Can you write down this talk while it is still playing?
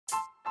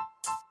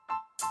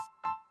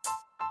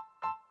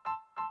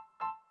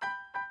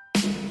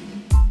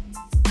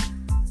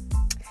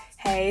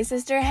Hey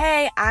sister,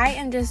 hey, I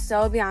am just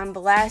so beyond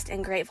blessed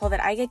and grateful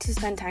that I get to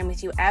spend time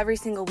with you every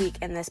single week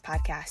in this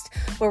podcast,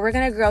 where we're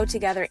going to grow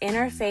together in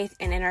our faith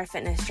and in our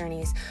fitness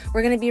journeys.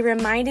 We're going to be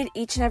reminded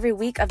each and every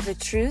week of the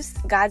truth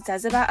God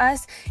says about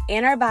us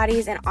and our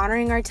bodies and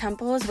honoring our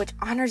temples, which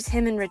honors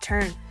Him in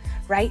return,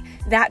 right?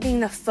 That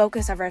being the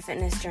focus of our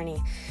fitness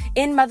journey.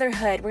 In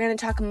motherhood, we're going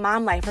to talk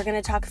mom life, we're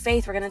going to talk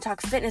faith, we're going to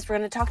talk fitness, we're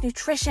going to talk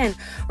nutrition.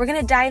 We're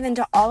going to dive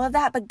into all of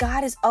that, but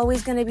God is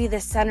always going to be the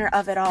center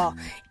of it all.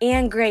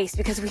 And grace,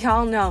 because we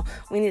all know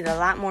we need a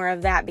lot more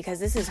of that, because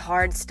this is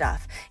hard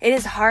stuff. It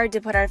is hard to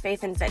put our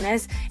faith and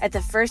fitness at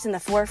the first and the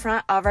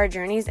forefront of our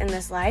journeys in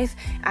this life.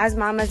 As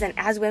mamas and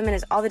as women,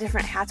 as all the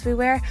different hats we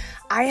wear,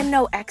 I am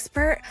no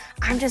expert.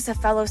 I'm just a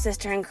fellow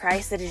sister in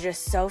Christ that is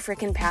just so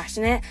freaking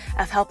passionate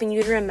of helping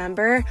you to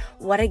remember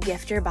what a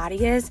gift your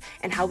body is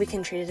and how we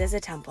can treat it as a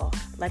temple.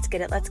 Let's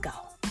get it. Let's go.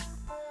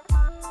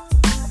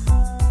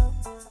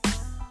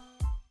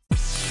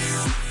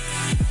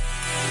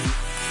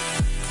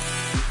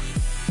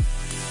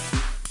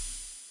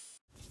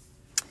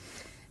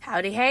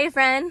 Howdy, hey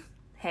friend.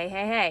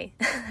 Hey.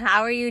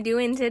 How are you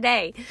doing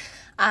today?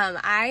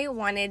 I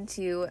wanted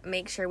to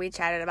make sure we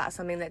chatted about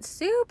something that's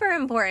super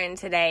important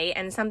today,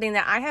 and something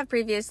that I have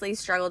previously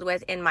struggled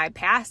with in my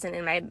past and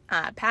in my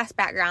past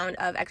background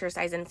of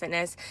exercise and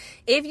fitness.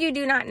 If you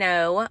do not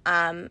know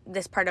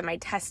this part of my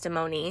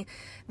testimony,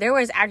 there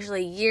was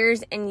actually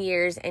years and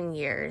years and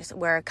years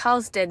where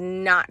Kels did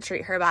not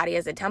treat her body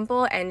as a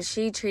temple, and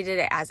she treated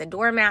it as a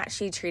doormat.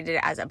 She treated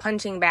it as a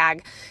punching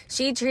bag.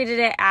 She treated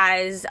it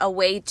as a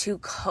way to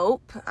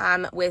cope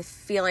with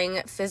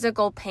feeling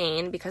physical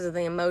pain because of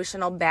the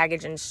emotional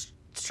baggage and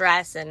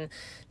stress and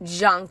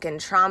junk and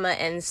trauma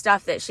and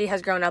stuff that she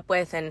has grown up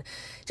with, and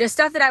just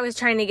stuff that I was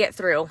trying to get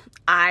through.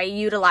 I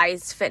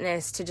utilized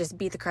fitness to just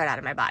beat the crud out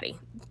of my body,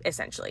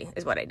 essentially,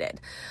 is what I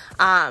did.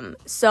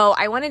 So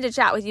I wanted to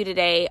chat with you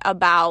today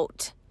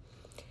about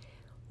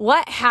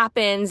what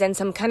happens and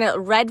some kind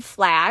of red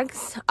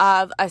flags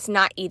of us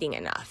not eating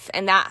enough.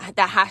 And that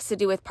has to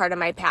do with part of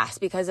my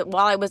past, because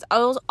while I was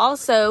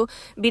also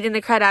beating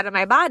the crud out of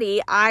my body,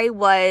 I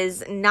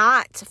was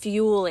not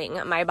fueling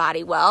my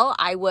body well.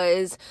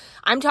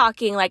 I'm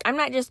talking like, I'm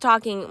not just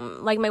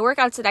talking like my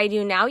workouts that I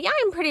do now. Yeah,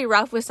 I'm pretty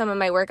rough with some of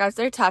my workouts.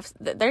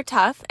 They're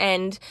tough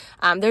and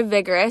they're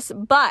vigorous,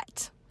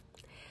 but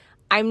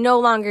I'm no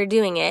longer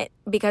doing it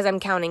because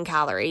I'm counting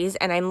calories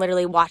and I'm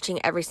literally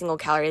watching every single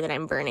calorie that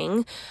I'm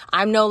burning.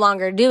 I'm no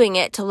longer doing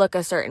it to look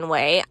a certain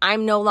way.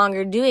 I'm no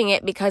longer doing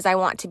it because I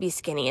want to be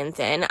skinny and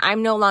thin.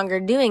 I'm no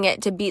longer doing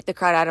it to beat the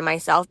crud out of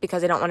myself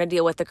because I don't want to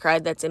deal with the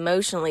crud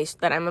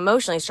that I'm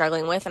emotionally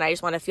struggling with, and I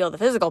just want to feel the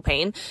physical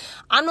pain.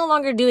 I'm no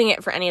longer doing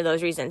it for any of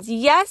those reasons.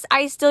 Yes,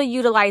 I still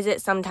utilize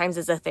it sometimes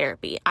as a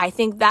therapy. I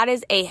think that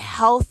is a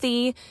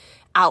healthy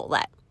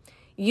outlet.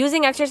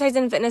 Using exercise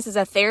and fitness as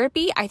a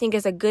therapy, I think,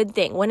 is a good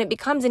thing. When it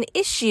becomes an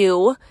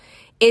issue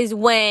is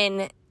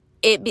when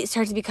it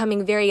starts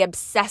becoming very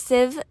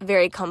obsessive,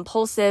 very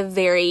compulsive,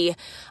 very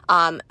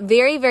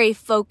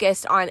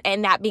focused on,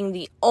 and that being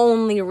the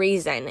only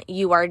reason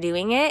you are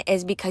doing it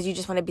is because you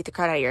just want to beat the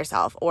crud out of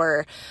yourself,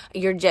 or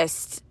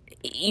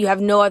you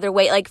have no other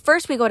way. Like,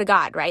 first we go to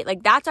God, right?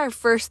 Like, that's our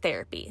first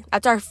therapy.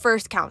 That's our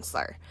first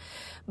counselor.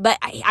 But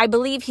I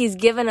believe He's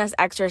given us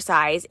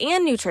exercise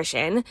and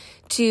nutrition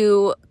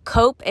to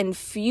cope and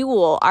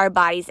fuel our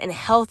bodies in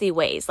healthy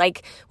ways.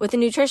 Like with the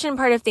nutrition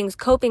part of things,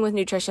 coping with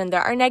nutrition,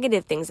 there are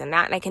negative things in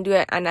that. And I can do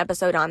an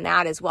episode on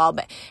that as well.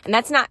 And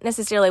that's not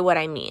necessarily what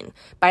I mean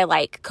by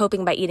like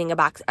coping by eating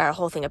a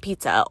whole thing of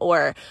pizza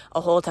or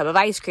a whole tub of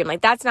ice cream.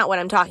 Like, that's not what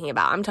I'm talking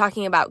about. I'm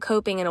talking about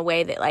coping in a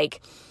way that,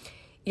 like,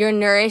 you're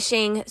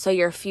nourishing, so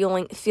you're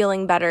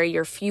feeling better,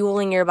 you're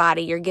fueling your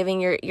body, you're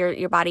giving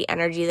your body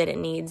energy that it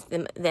needs,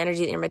 the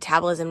energy that your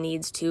metabolism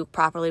needs to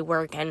properly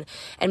work, and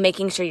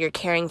making sure you're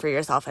caring for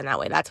yourself in that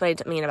way. That's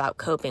what I mean about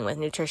coping with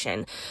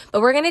nutrition.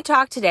 But we're going to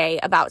talk today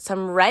about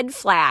some red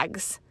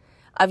flags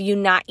of you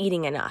not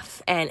eating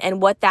enough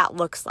and what that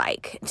looks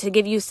like, to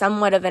give you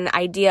somewhat of an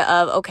idea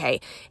of,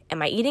 okay,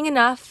 am I eating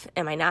enough?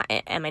 Am I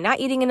not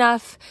eating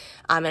enough?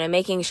 And I'm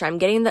making sure I'm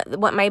getting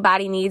what my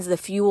body needs, the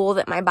fuel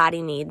that my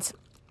body needs.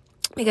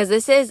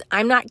 Because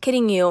I'm not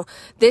kidding you,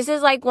 this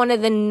is like one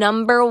of the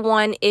number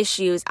one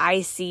issues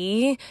I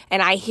see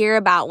and I hear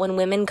about when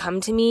women come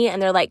to me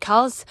and they're like,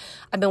 Kels,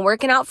 I've been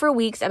working out for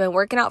weeks, I've been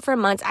working out for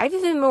months, I've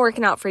even been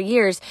working out for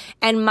years,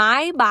 and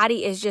my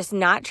body is just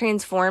not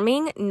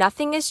transforming.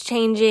 Nothing is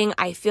changing.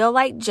 I feel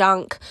like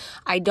junk.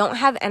 I don't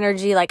have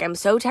energy. Like, I'm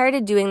so tired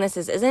of doing this.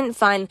 This isn't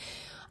fun.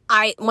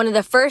 One of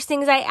the first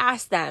things I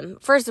ask them,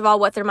 first of all,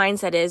 what their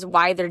mindset is,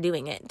 why they're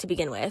doing it to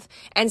begin with.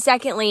 And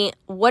secondly,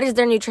 what does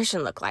their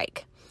nutrition look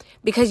like?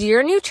 Because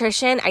your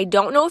nutrition, I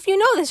don't know if you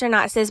know this or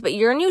not, sis, but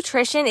your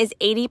nutrition is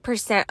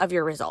 80% of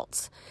your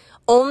results.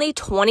 Only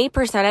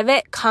 20% of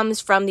it comes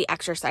from the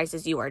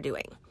exercises you are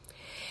doing.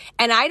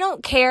 And I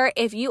don't care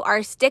if you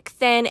are stick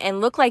thin and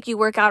look like you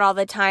work out all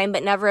the time,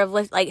 but never have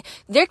lifted. Like,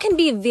 there can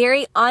be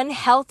very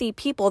unhealthy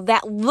people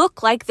that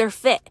look like they're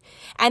fit.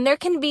 And there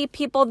can be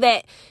people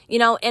that, you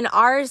know, in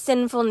our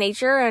sinful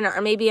nature and or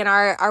maybe in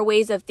our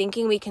ways of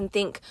thinking, we can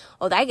think,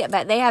 oh,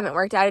 they haven't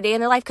worked out a day in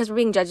their life because we're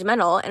being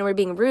judgmental and we're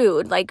being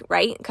rude, like,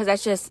 right? Because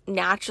that's just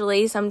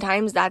naturally,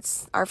 sometimes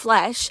that's our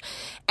flesh.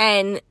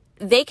 And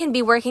they can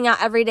be working out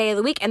every day of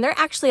the week, and they're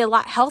actually a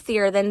lot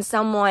healthier than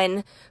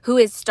someone who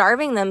is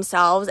starving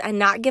themselves and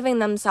not giving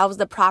themselves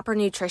the proper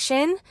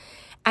nutrition.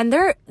 And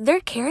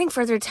they're caring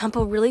for their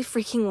temple really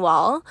freaking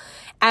well,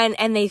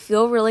 and they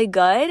feel really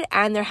good,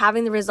 and they're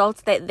having the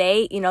results that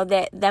they, you know,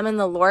 that them and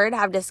the Lord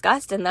have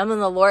discussed, and them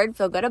and the Lord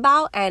feel good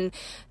about, and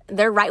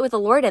they're right with the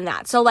Lord in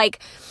that. So, like,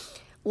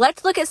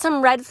 let's look at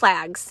some red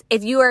flags.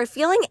 If you are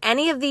feeling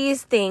any of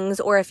these things,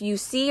 or if you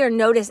see or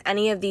notice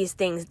any of these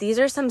things, these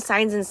are some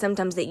signs and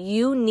symptoms that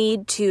you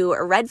need to,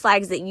 or red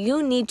flags that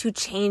you need to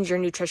change your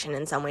nutrition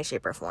in some way,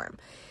 shape, or form.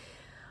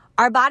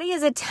 Our body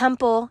is a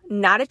temple,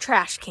 not a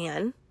trash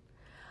can.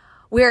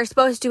 We are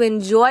supposed to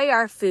enjoy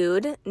our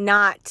food,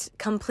 not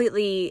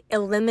completely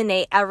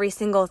eliminate every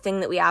single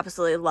thing that we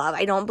absolutely love.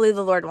 I don't believe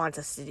the Lord wants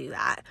us to do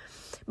that.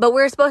 But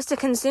we're supposed to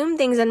consume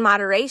things in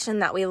moderation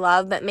that we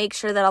love, but make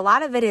sure that a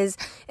lot of it is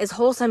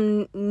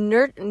wholesome,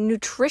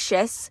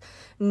 nutritious,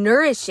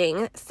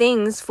 nourishing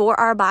things for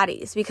our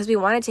bodies, because we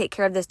want to take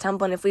care of this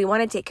temple. And if we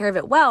want to take care of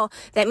it well,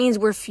 that means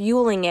we're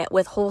fueling it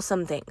with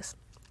wholesome things.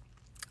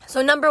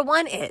 So number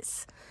one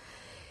is,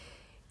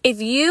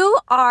 if you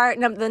are,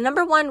 the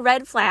number one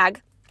red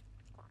flag,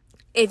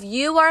 if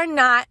you are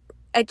not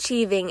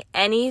achieving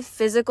any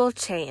physical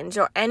change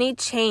or any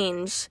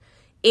change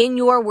in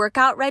your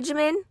workout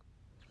regimen,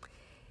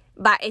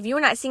 but if you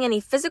are not seeing any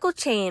physical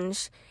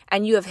change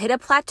and you have hit a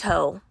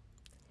plateau,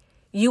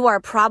 you are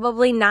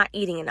probably not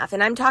eating enough.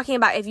 And I'm talking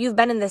about if you've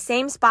been in the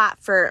same spot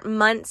for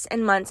months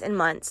and months and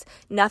months,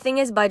 nothing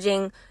is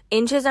budging,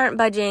 inches aren't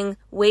budging,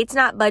 weight's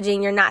not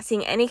budging, you're not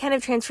seeing any kind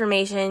of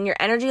transformation, your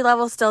energy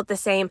level's still at the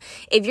same.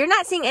 If you're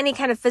not seeing any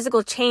kind of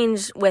physical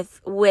change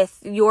with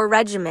your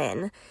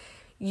regimen,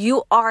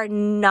 you are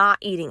not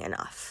eating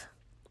enough.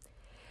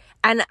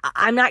 And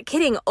I'm not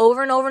kidding.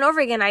 Over and over and over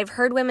again, I've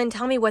heard women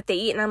tell me what they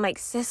eat, and I'm like,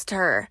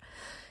 sister,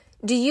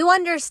 do you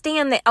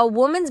understand that a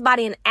woman's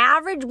body, an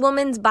average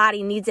woman's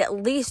body, needs at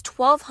least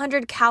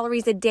 1,200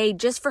 calories a day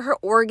just for her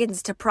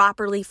organs to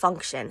properly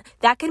function?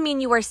 That can mean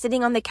you are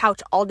sitting on the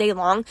couch all day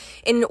long.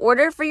 In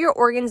order for your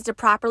organs to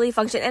properly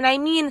function, and I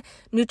mean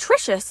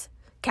nutritious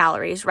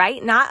calories,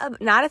 right? Not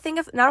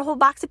a whole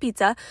box of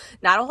pizza,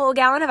 not a whole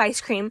gallon of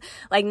ice cream,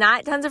 like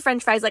not tons of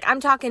French fries. Like,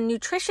 I'm talking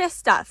nutritious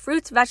stuff,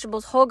 fruits,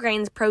 vegetables, whole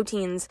grains,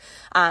 proteins,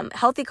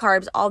 healthy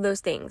carbs, all those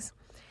things.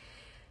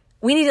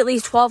 We need at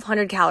least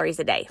 1,200 calories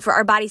a day for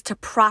our bodies to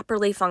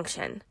properly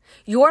function.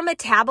 Your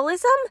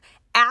metabolism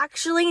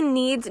actually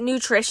needs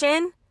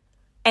nutrition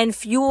and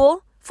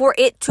fuel for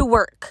it to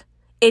work.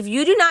 If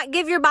you do not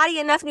give your body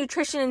enough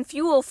nutrition and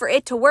fuel for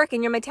it to work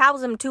and your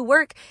metabolism to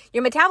work,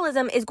 your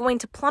metabolism is going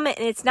to plummet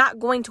and it's not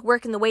going to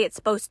work in the way it's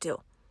supposed to.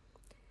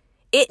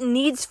 It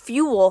needs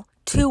fuel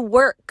to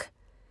work,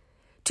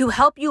 to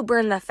help you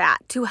burn the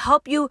fat, to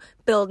help you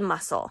build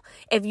muscle.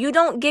 If you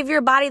don't give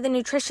your body the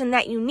nutrition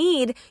that you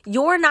need,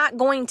 you're not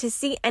going to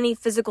see any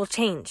physical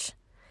change.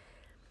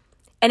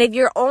 And if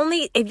you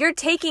are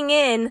taking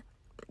in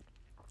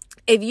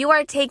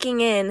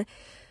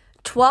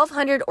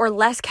 1,200 or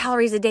less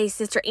calories a day,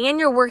 sister, and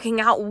you're working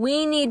out,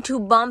 we need to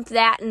bump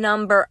that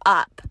number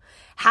up.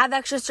 Have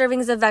extra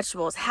servings of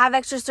vegetables, have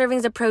extra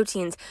servings of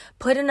proteins,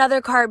 put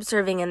another carb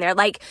serving in there.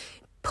 Like,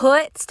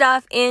 put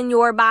stuff in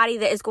your body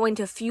that is going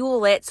to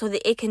fuel it so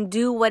that it can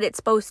do what it's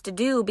supposed to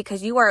do,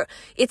 because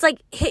it's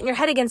like hitting your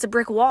head against a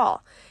brick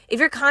wall. If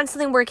you're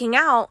constantly working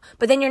out,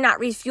 but then you're not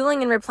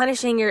refueling and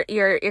replenishing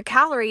your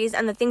calories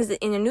and the things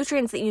and the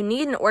nutrients that you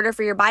need in order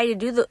for your body to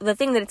do the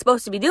thing that it's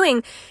supposed to be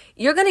doing,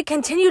 you're going to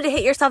continue to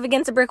hit yourself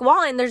against a brick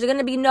wall, and there's going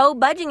to be no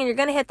budging, and you're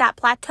going to hit that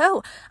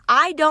plateau.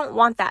 I don't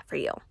want that for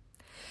you.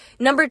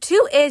 Number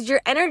two is your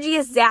energy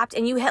is zapped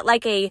and you hit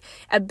like a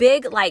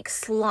big like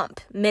slump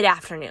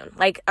mid-afternoon,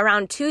 like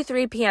around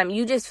 2-3 p.m.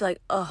 You just feel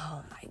like,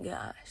 oh my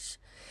gosh.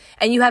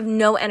 And you have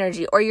no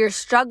energy, or you're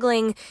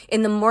struggling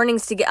in the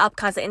mornings to get up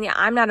constantly. And yeah,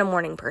 I'm not a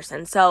morning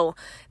person, so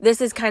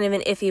this is kind of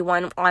an iffy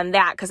one on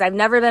that, because I've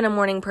never been a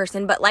morning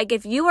person. But like,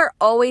 if you are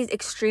always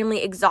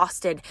extremely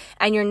exhausted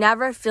and you're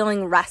never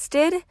feeling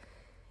rested,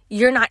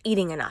 you're not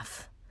eating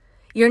enough.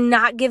 You're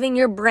not giving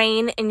your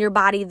brain and your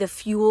body the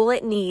fuel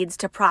it needs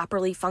to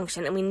properly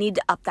function, and we need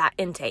to up that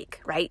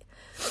intake, right?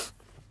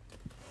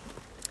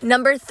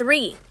 Number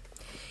 3,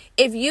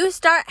 if you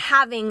start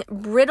having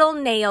brittle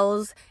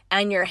nails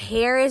and your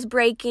hair is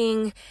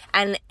breaking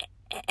and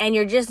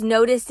you're just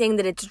noticing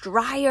that it's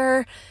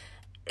drier,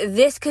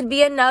 this could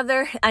be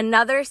another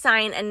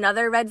sign,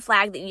 another red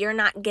flag that you're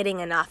not getting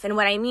enough. And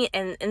what I mean,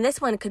 and this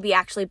one could be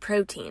actually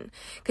protein.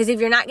 Because if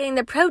you're not getting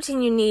the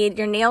protein you need,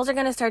 your nails are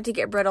going to start to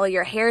get brittle,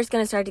 your hair is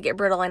going to start to get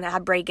brittle and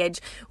have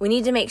breakage. We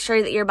need to make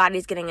sure that your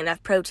body's getting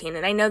enough protein.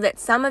 And I know that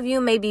some of you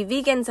may be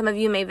vegan, some of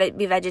you may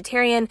be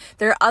vegetarian.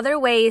 There are other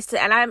ways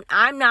to, and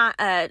I'm not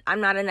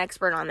an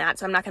expert on that,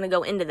 so I'm not going to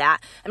go into that.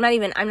 I'm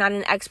not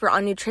an expert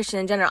on nutrition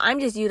in general. I'm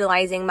just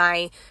utilizing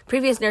my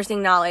previous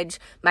nursing knowledge,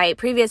 my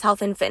previous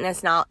health and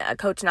fitness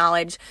coach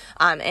knowledge,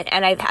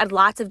 and I've had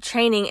lots of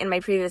training in my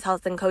previous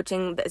health and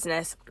coaching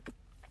business.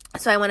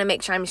 So I want to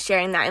make sure I'm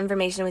sharing that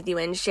information with you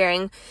and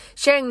sharing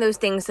those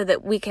things so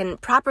that we can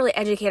properly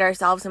educate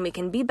ourselves and we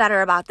can be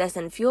better about this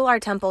and fuel our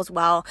temples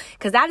well,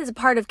 because that is a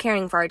part of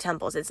caring for our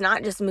temples. It's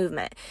not just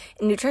movement.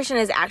 Nutrition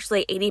is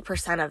actually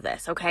 80% of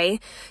this, okay?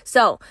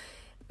 So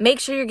make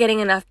sure you're getting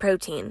enough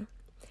protein.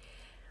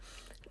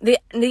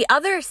 The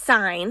other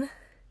sign,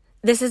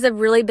 this is a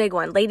really big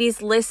one.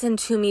 Ladies, listen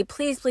to me.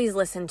 Please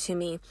listen to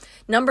me.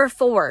 Number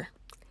 4,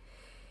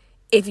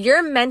 if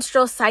your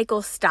menstrual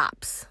cycle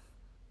stops,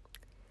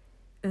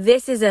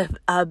 this is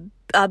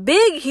a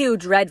big,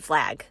 huge red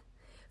flag.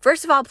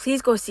 First of all,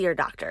 please go see your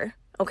doctor,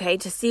 okay,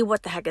 to see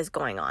what the heck is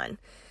going on.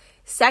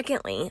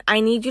 Secondly, I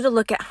need you to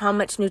look at how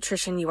much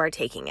nutrition you are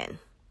taking in.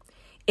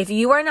 If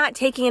you are not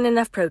taking in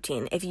enough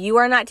protein, if you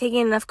are not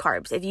taking enough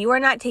carbs, if you are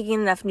not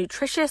taking enough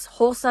nutritious,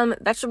 wholesome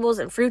vegetables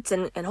and fruits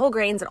and whole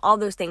grains and all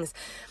those things,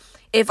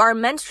 if our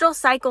menstrual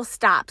cycle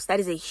stops, that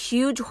is a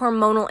huge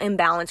hormonal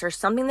imbalance or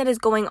something that is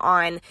going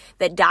on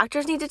that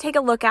doctors need to take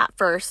a look at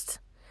first.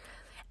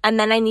 And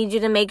then I need you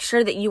to make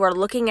sure that you are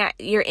looking at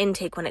your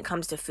intake when it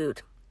comes to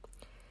food.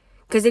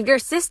 Because if your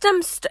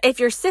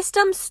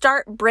systems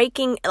start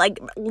breaking, like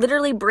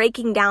literally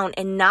breaking down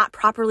and not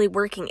properly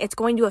working, it's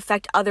going to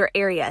affect other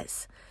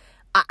areas.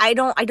 I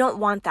don't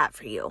want that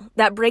for you.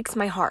 That breaks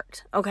my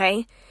heart,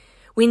 okay?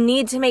 We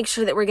need to make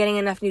sure that we're getting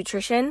enough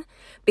nutrition,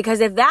 because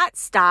if that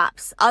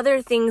stops,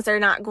 other things are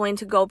not going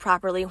to go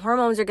properly.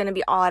 Hormones are going to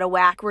be all out of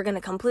whack. We're going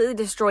to completely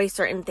destroy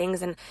certain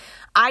things. And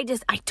I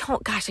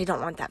don't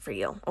want that for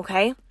you,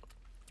 okay?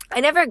 I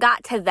never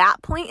got to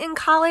that point in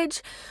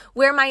college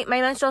where my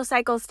menstrual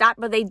cycle stopped,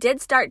 but they did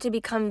start to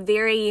become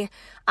very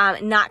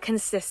not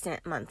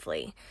consistent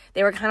monthly.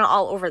 They were kind of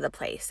all over the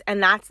place.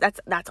 And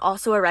that's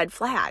also a red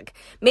flag.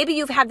 Maybe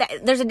you've had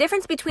that. There's a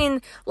difference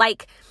between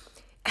like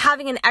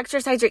having an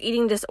exercise or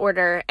eating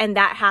disorder and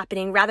that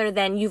happening rather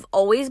than you've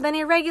always been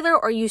irregular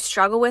or you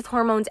struggle with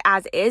hormones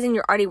as is and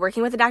you're already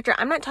working with a doctor.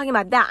 I'm not talking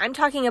about that. I'm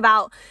talking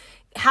about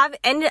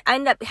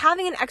end up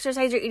having an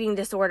exercise or eating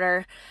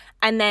disorder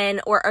and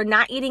then or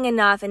not eating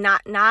enough and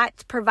not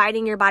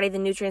providing your body the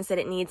nutrients that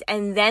it needs,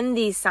 and then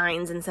these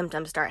signs and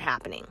symptoms start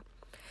happening.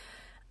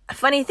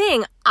 Funny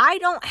thing, I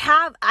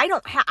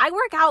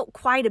work out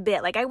quite a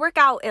bit. Like I work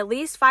out at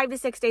least 5 to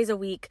 6 days a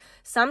week,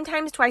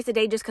 sometimes twice a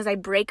day, just because I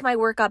break my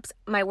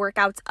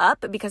workouts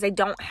up because I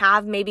don't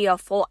have maybe a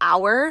full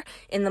hour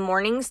in the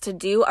mornings to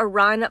do a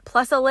run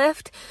plus a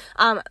lift.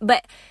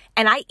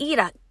 And I eat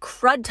a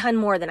crud ton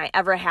more than I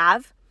ever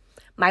have.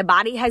 My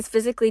body has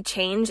physically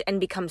changed and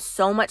become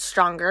so much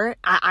stronger.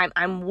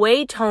 I'm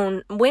way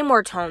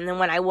more toned than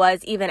when I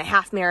was even a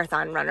half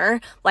marathon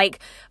runner. Like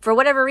for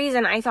whatever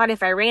reason, I thought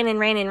if I ran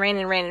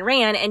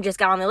and just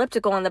got on the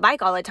elliptical and the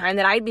bike all the time,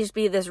 that I'd just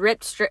be this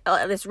ripped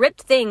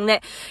thing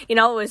that,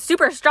 was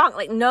super strong.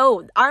 Like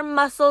no, our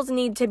muscles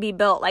need to be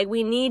built. Like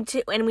we need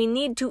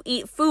to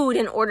eat food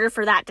in order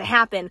for that to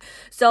happen.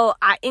 So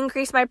I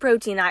increase my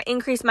protein. I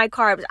increase my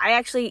carbs. I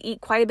actually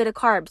eat quite a bit of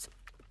carbs.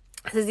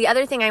 This is the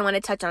other thing I want to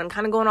touch on. I'm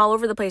kind of going all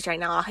over the place right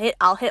now.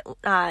 I'll hit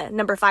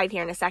number 5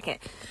 here in a second.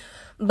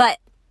 But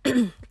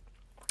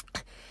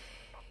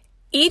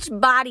each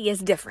body is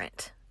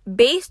different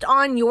based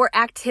on your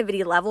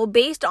activity level,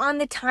 based on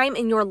the time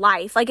in your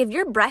life. Like if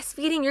you're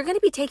breastfeeding, you're going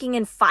to be taking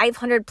in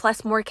 500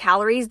 plus more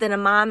calories than a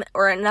mom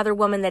or another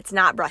woman that's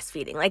not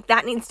breastfeeding. Like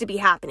that needs to be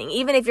happening.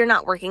 Even if you're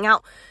not working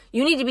out,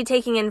 you need to be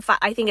taking in,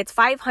 I think it's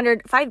 5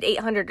 to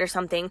 800 or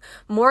something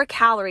more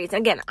calories. And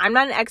again, I'm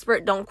not an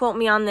expert. Don't quote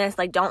me on this.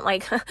 Like don't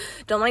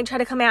try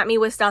to come at me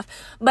with stuff,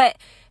 but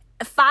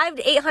 5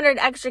 to 800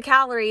 extra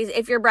calories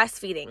if you're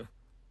breastfeeding.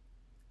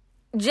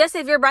 Just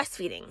if you're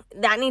breastfeeding,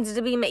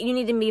 you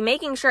need to be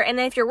making sure. And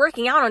then if you're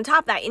working out on top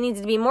of that, it needs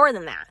to be more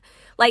than that.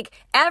 Like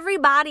every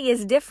body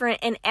is different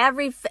and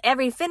every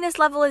fitness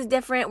level is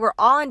different. We're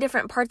all in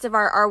different parts of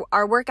our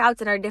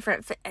workouts and our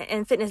different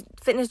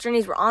fitness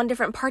journeys. We're all in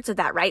different parts of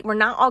that, right? We're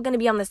not all going to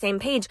be on the same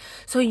page.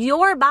 So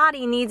your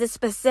body needs a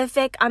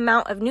specific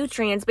amount of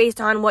nutrients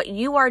based on what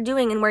you are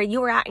doing and where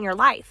you are at in your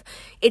life.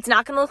 It's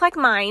not going to look like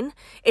mine.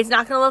 It's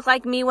not going to look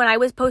like me when I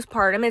was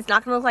postpartum. It's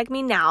not going to look like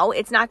me now.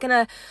 It's not going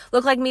to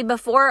look like me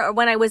before or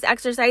when I was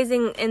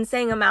exercising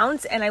insane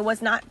amounts and I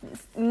was not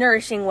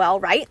nourishing well,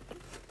 right?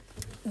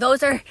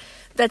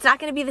 That's not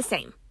going to be the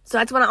same. So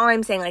that's all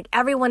I'm saying. Like,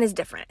 everyone is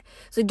different.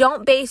 So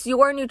don't base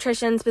your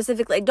nutrition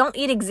specifically. Don't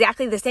eat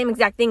exactly the same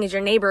exact thing as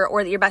your neighbor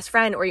or your best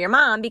friend or your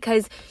mom,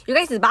 because your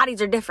guys'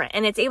 bodies are different,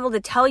 and it's able to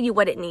tell you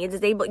what it needs.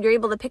 You're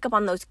able to pick up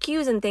on those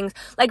cues and things.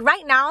 Like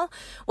right now,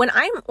 when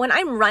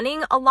I'm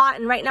running a lot,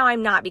 and right now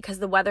I'm not because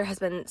the weather has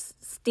been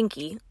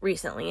stinky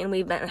recently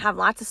and have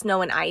lots of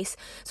snow and ice.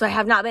 So I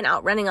have not been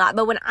out running a lot.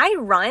 But when I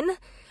run,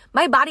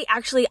 my body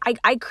actually,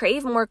 I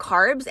crave more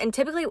carbs, and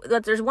typically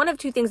there's one of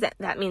two things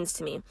that means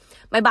to me.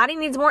 My body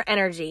needs more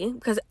energy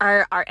because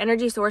our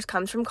energy source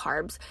comes from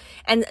carbs,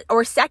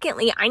 or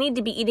secondly, I need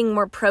to be eating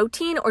more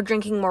protein or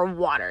drinking more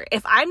water.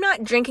 If I'm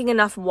not drinking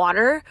enough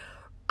water,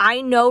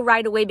 I know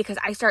right away, because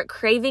I start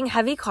craving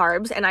heavy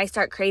carbs and I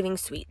start craving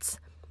sweets.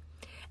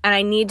 And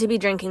I need to be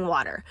drinking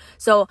water.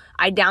 So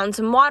I down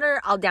some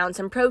water, I'll down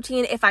some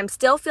protein. If I'm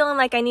still feeling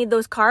like I need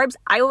those carbs,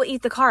 I will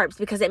eat the carbs,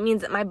 because it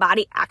means that my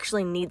body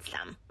actually needs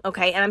them.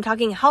 Okay. And I'm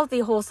talking healthy,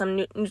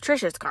 wholesome,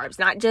 nutritious carbs,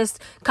 not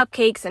just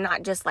cupcakes and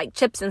not just like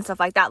chips and stuff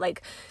like that,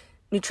 like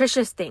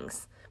nutritious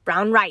things,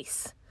 brown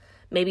rice.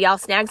 Maybe I'll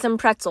snag some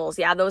pretzels.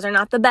 Yeah, those are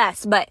not the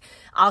best, but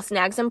I'll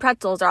snag some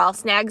pretzels, or I'll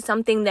snag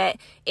something that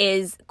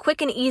is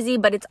quick and easy,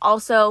 but it's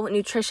also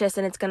nutritious,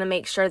 and it's going to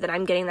make sure that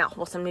I'm getting that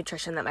wholesome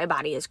nutrition that my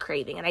body is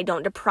craving, and I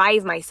don't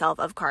deprive myself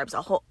of carbs.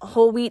 A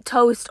whole wheat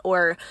toast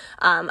or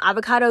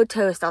avocado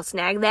toast, I'll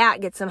snag that,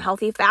 get some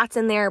healthy fats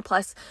in there,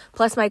 plus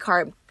my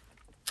carb.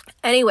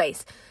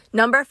 Anyways,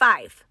 number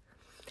 5.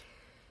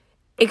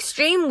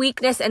 Extreme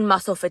weakness and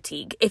muscle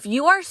fatigue. If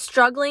you are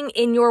struggling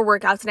in your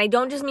workouts, and I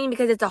don't just mean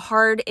because it's a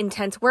hard,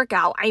 intense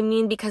workout, I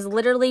mean because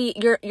literally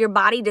your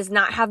body does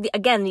not have the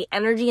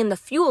energy and the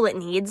fuel it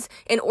needs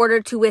in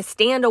order to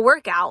withstand a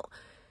workout,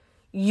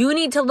 you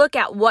need to look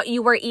at what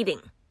you are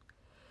eating.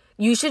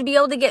 You should be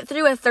able to get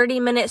through a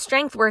 30-minute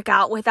strength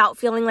workout without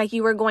feeling like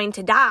you are going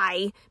to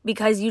die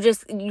because you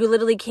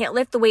literally can't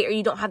lift the weight, or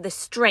you don't have the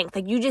strength.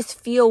 Like, you just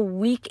feel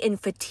weak and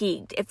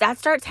fatigued. If that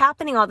starts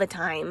happening all the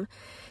time,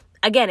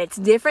 again, it's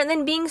different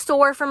than being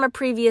sore from a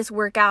previous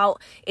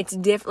workout. It's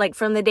like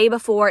from the day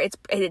before. It's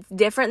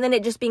different than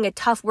it just being a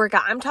tough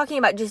workout. I'm talking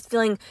about just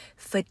feeling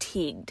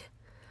fatigued.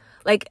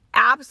 Like,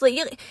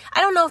 absolutely.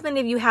 I don't know if many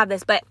of you have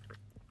this, but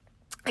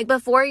like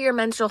before your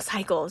menstrual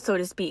cycle, so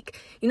to speak,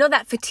 you know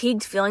that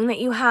fatigued feeling that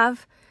you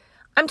have?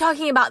 I'm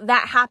talking about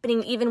that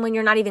happening even when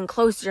you're not even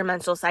close to your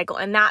menstrual cycle,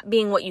 and that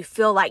being what you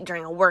feel like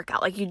during a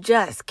workout. Like, you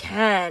just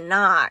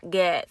cannot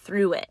get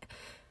through it.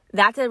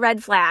 That's a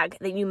red flag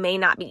that you may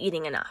not be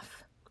eating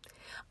enough.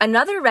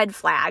 Another red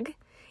flag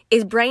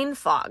is brain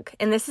fog.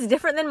 And this is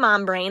different than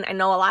mom brain. I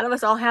know a lot of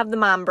us all have the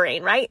mom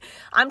brain, right?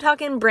 I'm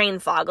talking brain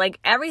fog. Like,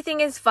 everything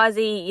is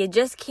fuzzy. You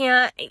just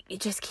can't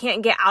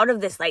get out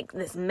of this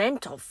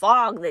mental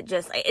fog that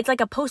it's like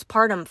a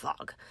postpartum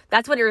fog.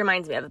 That's what it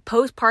reminds me of. A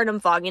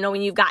postpartum fog. You know,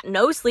 when you've got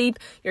no sleep,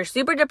 you're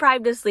super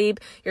deprived of sleep,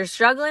 you're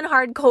struggling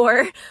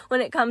hardcore when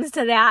it comes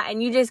to that,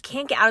 and you just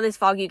can't get out of this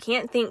fog. You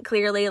can't think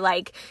clearly,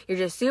 like, you're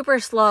just super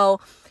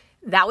slow.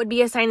 That would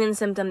be a sign and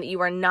symptom that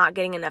you are not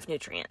getting enough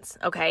nutrients,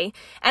 okay?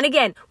 And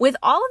again, with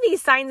all of these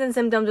signs and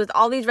symptoms, with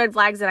all these red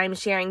flags that I'm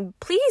sharing,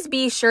 please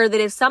be sure that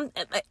if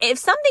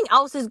something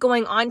else is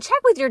going on, check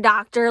with your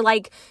doctor.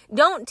 Like,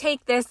 don't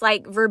take this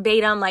like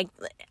verbatim. Like,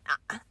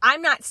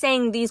 I'm not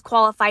saying these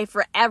qualify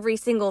for every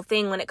single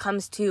thing when it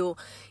comes to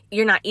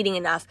you're not eating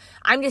enough.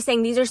 I'm just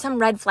saying these are some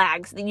red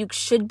flags that you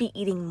should be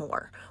eating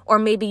more, or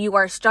maybe you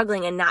are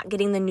struggling and not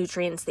getting the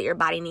nutrients that your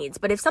body needs.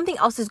 But if something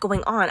else is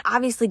going on,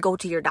 obviously go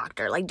to your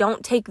doctor. Like,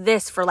 don't take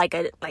this for like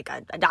a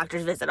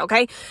doctor's visit,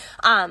 okay?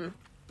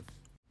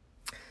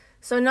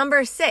 So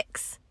number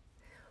 6,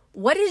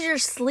 what does your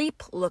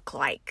sleep look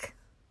like?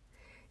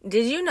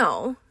 Did you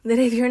know that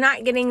if you're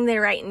not getting the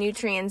right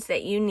nutrients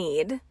that you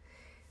need,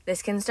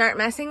 this can start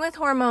messing with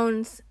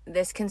hormones,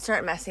 this can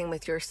start messing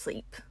with your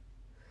sleep.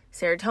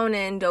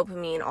 Serotonin,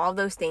 dopamine, all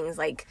those things.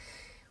 Like,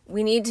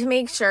 we need to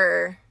make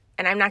sure,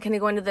 and I'm not going to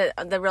go into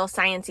the real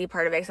sciencey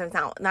part of it, because that's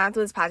not what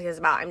this podcast is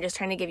about. I'm just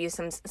trying to give you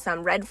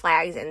some red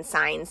flags and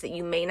signs that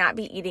you may not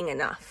be eating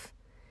enough.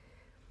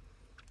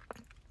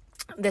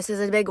 This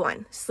is a big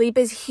one. Sleep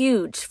is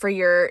huge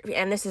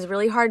and this is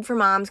really hard for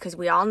moms, because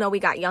we all know we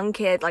got young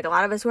kids. Like, a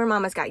lot of us who are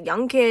mamas got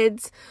young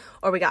kids,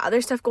 or we got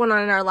other stuff going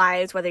on in our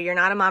lives, whether you're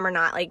not a mom or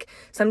not. Like,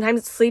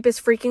 sometimes sleep is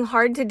freaking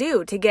hard to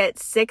do, to get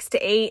 6 to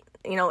 8.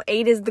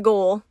 8 is the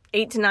goal.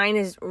 8 to 9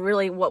 is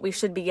really what we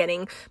should be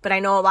getting. But I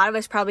know a lot of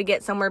us probably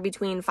get somewhere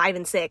between 5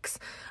 and 6.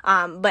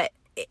 But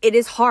it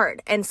is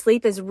hard, and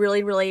sleep is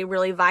really, really,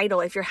 really vital.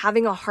 If you're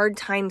having a hard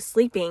time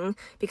sleeping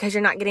because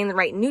you're not getting the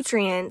right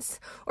nutrients,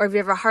 or if you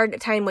have a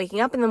hard time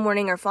waking up in the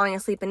morning or falling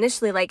asleep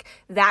initially, like,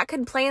 that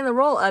could play in the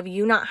role of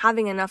you not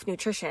having enough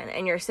nutrition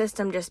and your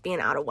system just being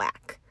out of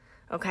whack.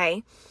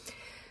 Okay.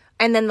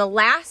 And then the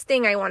last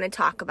thing I want to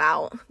talk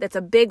about, that's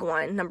a big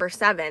one, number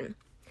 7,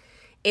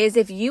 is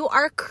if you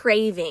are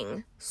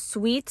craving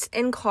sweets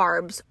and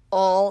carbs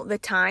all the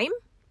time,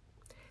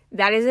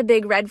 that is a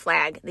big red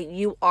flag that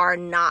you are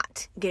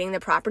not getting the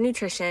proper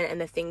nutrition and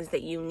the things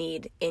that you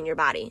need in your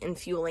body and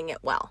fueling it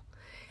well.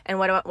 And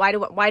why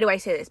do I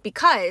say this?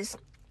 Because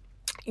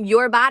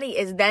your body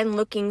is then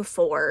looking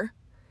for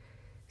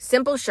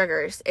simple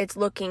sugars. It's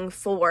looking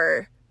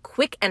for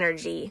quick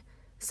energy,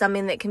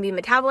 something that can be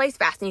metabolized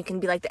fast, and you can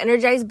be like the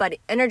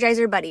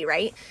Energizer buddy,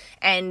 right?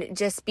 And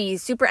just be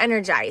super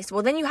energized.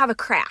 Well, then you have a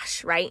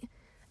crash, right?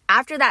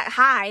 After that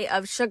high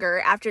of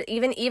sugar, after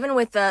even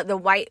with the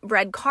white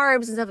bread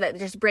carbs and stuff that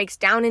just breaks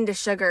down into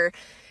sugar,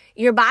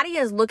 your body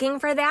is looking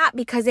for that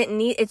because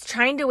it's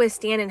trying to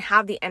withstand and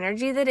have the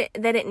energy that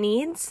it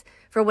needs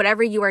for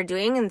whatever you are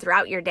doing and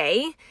throughout your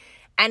day.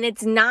 And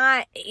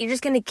you're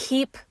just going to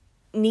keep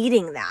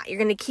needing that. You're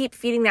going to keep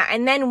feeding that.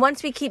 And then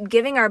once we keep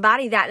giving our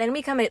body that, then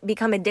we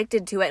become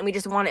addicted to it, and we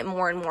just want it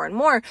more and more and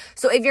more.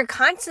 So if you're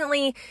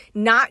constantly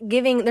not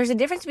giving, there's a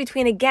difference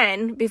between,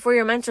 again, before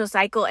your menstrual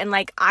cycle, and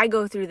like I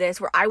go through this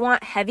where I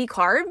want heavy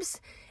carbs,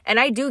 and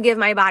I do give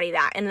my body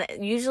that. And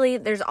usually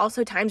there's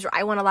also times where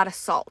I want a lot of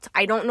salt.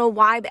 I don't know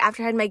why, but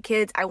after I had my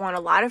kids, I want a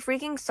lot of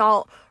freaking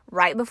salt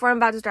right before I'm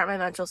about to start my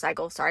menstrual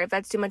cycle. Sorry if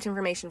that's too much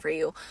information for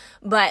you,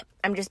 but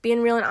I'm just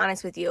being real and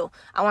honest with you.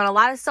 I want a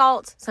lot of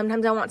salt.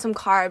 Sometimes I want some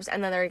carbs.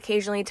 And then there are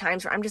occasionally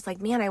times where I'm just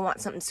like, man, I want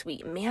something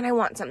sweet. Man, I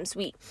want something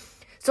sweet.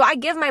 So I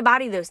give my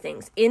body those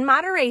things in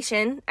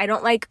moderation. I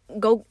don't like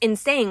go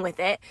insane with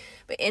it,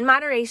 but in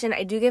moderation,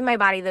 I do give my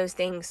body those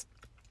things.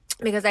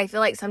 Because I feel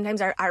like sometimes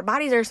our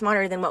bodies are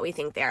smarter than what we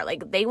think they are.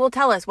 Like, they will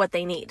tell us what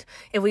they need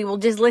if we will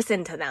just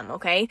listen to them,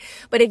 okay?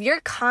 But if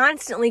you're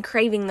constantly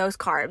craving those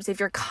carbs, if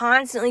you're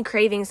constantly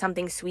craving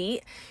something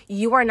sweet,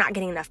 you are not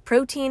getting enough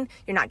protein,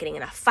 you're not getting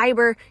enough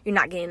fiber, you're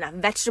not getting enough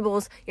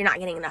vegetables, you're not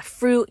getting enough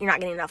fruit, you're not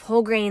getting enough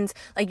whole grains.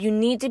 Like, you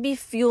need to be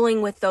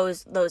fueling with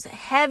those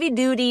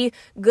heavy-duty,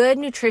 good,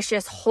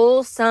 nutritious,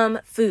 wholesome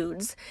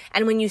foods.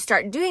 And when you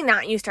start doing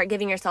that and you start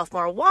giving yourself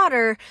more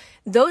water,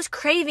 those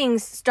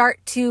cravings start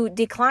to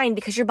decline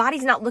because your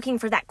body's not looking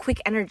for that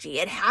quick energy.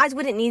 It has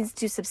what it needs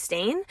to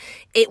sustain.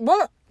 It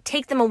won't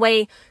take them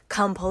away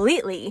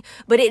completely,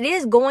 but it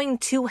is going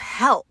to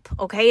help,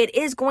 okay? It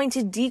is going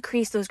to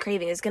decrease those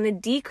cravings. It's going to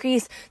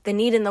decrease the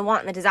need and the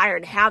want and the desire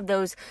to have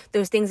those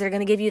things that are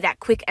going to give you that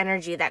quick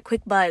energy, that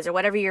quick buzz, or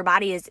whatever your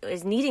body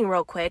is needing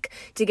real quick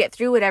to get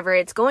through whatever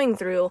it's going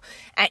through,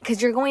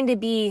 because you're going to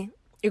be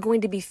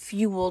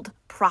fueled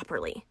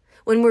properly.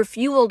 When we're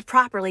fueled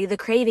properly, the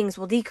cravings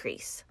will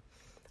decrease.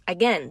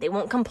 Again, they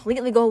won't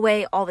completely go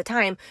away all the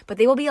time, but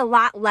they will be a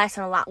lot less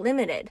and a lot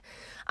limited.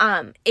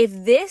 If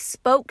this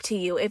spoke to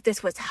you, if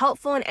this was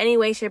helpful in any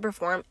way, shape, or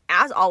form,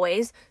 as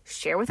always,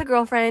 share with a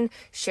girlfriend,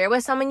 share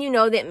with someone you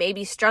know that may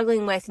be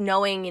struggling with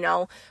knowing,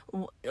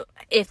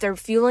 if they're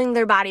fueling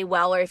their body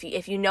well, or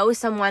if you know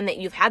someone that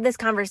you've had this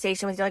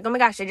conversation with, you're like, oh my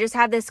gosh, I just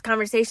had this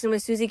conversation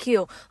with Susie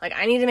Q. Like,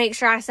 I need to make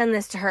sure I send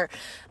this to her.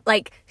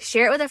 Like,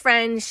 share it with a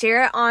friend,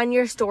 share it on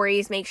your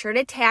stories, make sure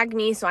to tag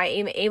me so I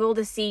am able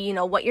to see,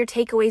 what your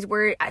takeaways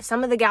were.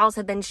 Some of the gals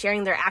have been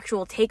sharing their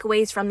actual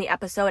takeaways from the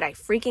episode. I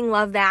freaking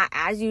love that,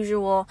 as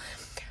usual.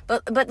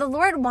 But the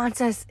Lord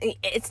wants us,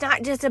 it's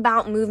not just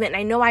about movement. And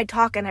I know I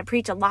talk and I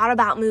preach a lot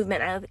about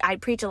movement. I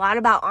preach a lot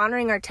about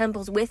honoring our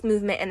temples with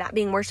movement and that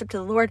being worship to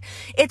the Lord.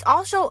 It's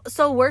also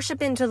so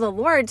worshiping to the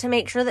Lord to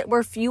make sure that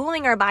we're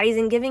fueling our bodies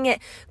and giving it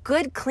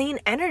good, clean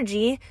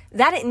energy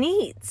that it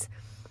needs.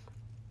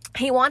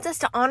 He wants us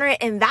to honor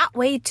it in that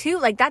way too.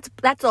 Like,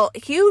 that's a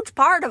huge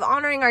part of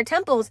honoring our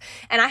temples.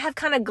 And I have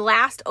kind of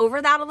glassed over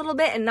that a little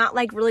bit and not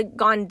like really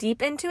gone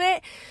deep into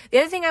it. The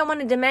other thing I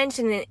wanted to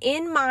mention,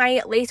 in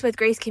my Lace with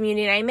Grace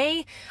community,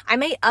 and I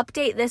may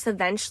update this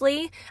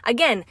eventually.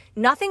 Again,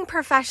 nothing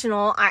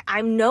professional.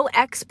 I'm no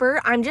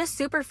expert. I'm just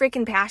super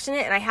freaking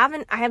passionate, and I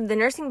have the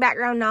nursing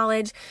background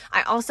knowledge.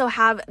 I also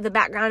have the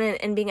background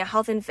in being a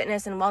health and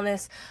fitness and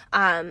wellness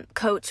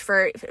coach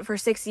for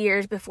 6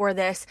 years before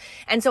this.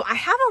 And so I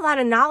have a lot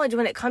of knowledge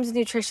when it comes to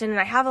nutrition, and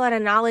I have a lot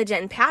of knowledge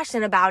and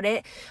passion about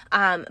it.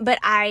 But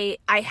I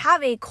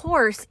have a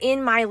course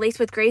in my Lace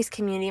with Grace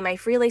community, my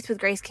free Lace with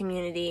Grace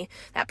community,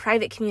 that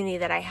private community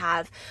that I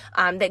have,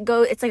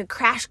 it's like a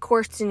crash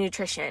course to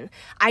nutrition.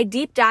 I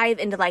deep dive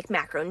into like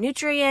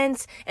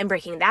macronutrients and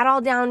breaking that all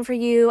down for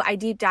you. I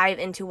deep dive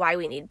into why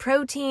we need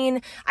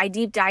protein. I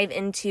deep dive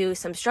into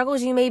some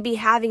struggles you may be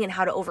having and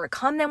how to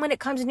overcome them when it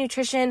comes to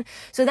nutrition.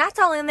 So that's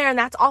all in there, and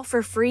that's all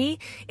for free.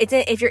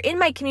 If you're in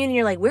my community,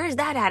 you're like, where's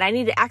that at? I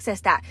need to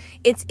access that.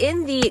 It's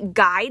in the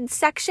guides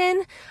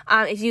section.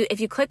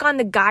 If you click on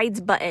the guides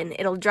button,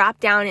 it'll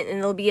drop down and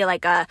it'll be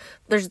like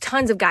there's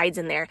tons of guides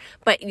in there,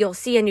 but you'll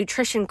see a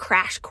nutrition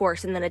crash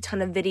course and then a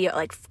ton of video,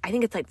 like I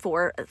think it's like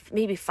 4,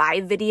 maybe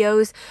 5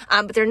 videos,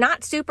 but they're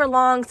not super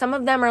long. Some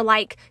of them are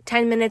like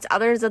 10 minutes.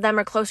 Others of them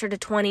are closer to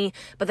 20,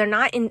 but they're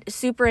not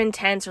super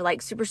intense or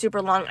like super,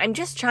 super long. I'm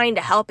just trying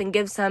to help and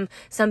give some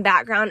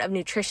background of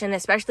nutrition,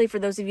 especially for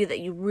those of you that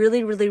you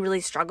really, really,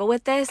 really struggle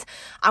with this.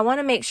 I want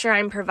to make sure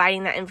I'm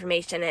providing that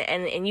information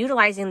and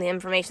utilizing the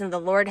information that the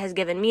Lord has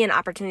given me and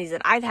opportunities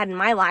that I've had in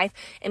my life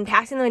and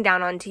passing them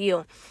down on to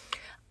you.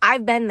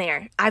 I've been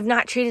there. I've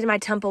not treated my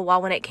temple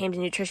well when it came to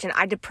nutrition.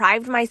 I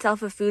deprived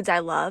myself of foods I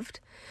loved.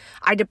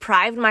 I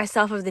deprived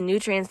myself of the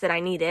nutrients that I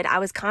needed. I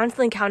was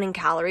constantly counting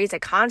calories. I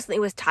constantly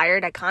was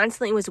tired. I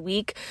constantly was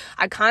weak.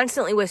 I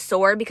constantly was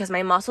sore because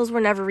my muscles were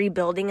never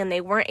rebuilding and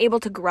they weren't able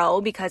to grow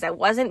because I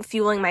wasn't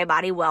fueling my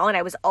body well, and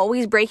I was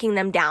always breaking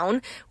them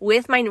down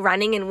with my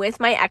running and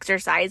with my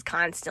exercise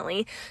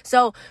constantly.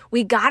 So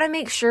we got to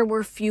make sure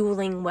we're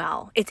fueling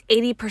well. It's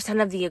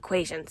 80% of the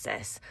equation,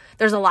 sis.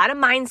 There's a lot of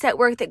mindset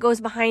work that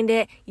goes behind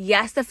it.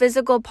 Yes, the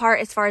physical part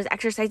as far as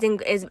exercising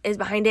is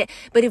behind it.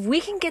 But if we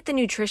can get the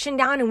nutrition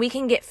down and we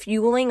can get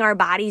fueling our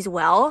bodies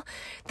well,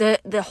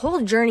 the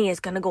whole journey is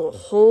going to go a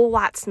whole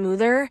lot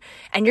smoother,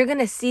 and you're going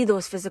to see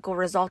those physical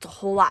results a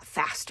whole lot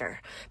faster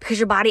because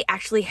your body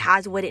actually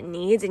has what it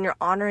needs and you're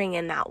honoring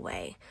in that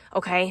way.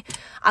 Okay?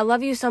 I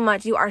love you so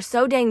much. You are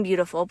so dang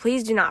beautiful.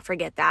 Please do not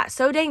forget that.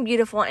 So dang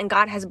beautiful, and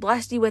God has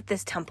blessed you with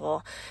this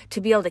temple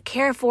to be able to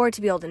care for,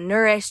 to be able to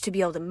nourish, to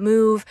be able to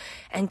move.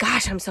 And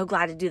gosh, I'm so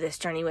glad to do this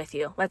journey with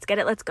you. Let's get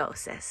it. Let's go,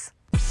 sis.